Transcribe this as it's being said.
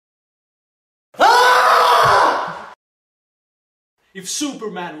If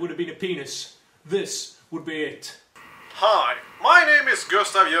Superman would have been a penis, this would be it. Hi, my name is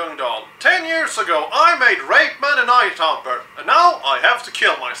Gustav Ljungdahl. 10 years ago I made Rapeman and humper, and now I have to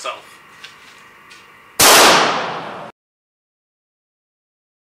kill myself.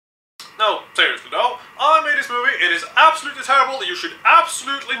 No, seriously though, I made this movie, it is absolutely terrible, you should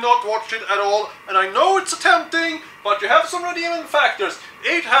absolutely not watch it at all, and I know it's tempting, but you have some redeeming factors.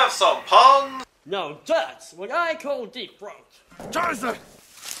 It has some puns. No, that's what I call deep throat. Jason!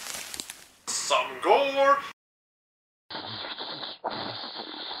 Some gore.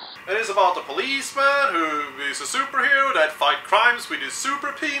 It is about a policeman who is a superhero that fight crimes with his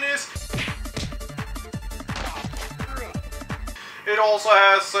super penis. It also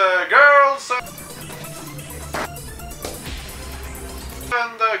has girls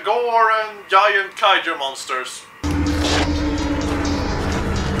and gore and giant kaiju monsters.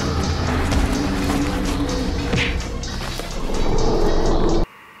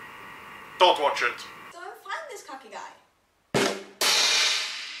 Don't watch it. So find this cocky guy.